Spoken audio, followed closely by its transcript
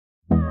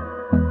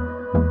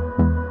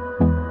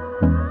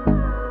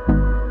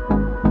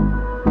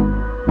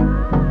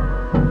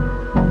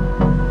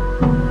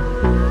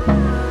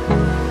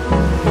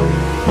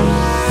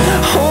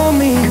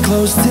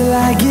push till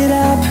I get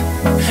up.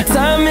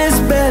 Time is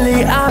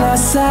barely on our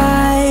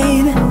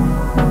side.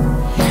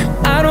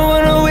 I don't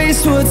wanna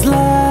waste what's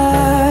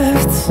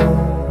left.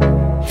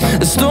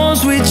 The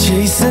storms we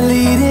chase are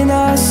leading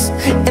us,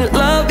 and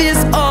love is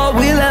all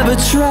we'll ever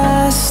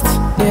trust.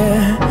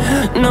 Yeah,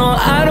 no,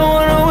 I don't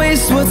wanna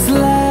waste what's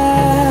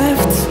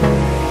left.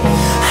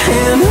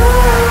 And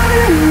on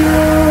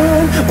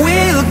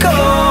we'll go,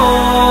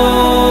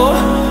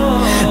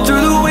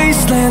 through the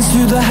wastelands,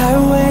 through the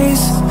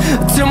highways,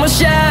 till my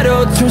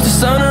shadow turns to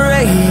sun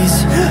rays.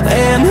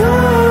 And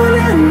on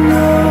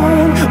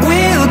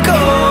we'll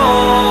go,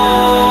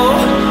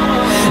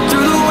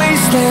 through the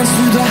wastelands,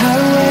 through the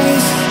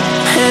highways,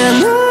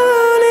 and on.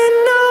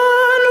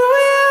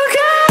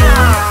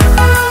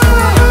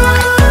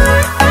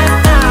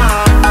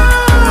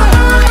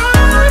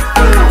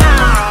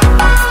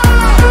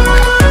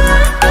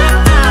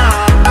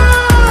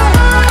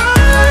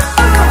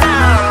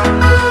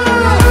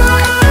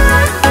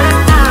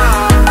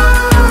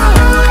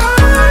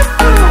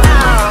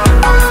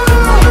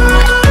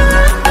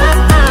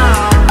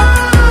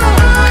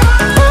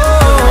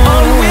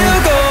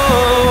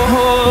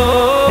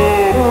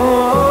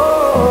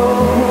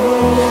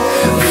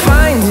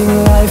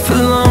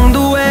 Along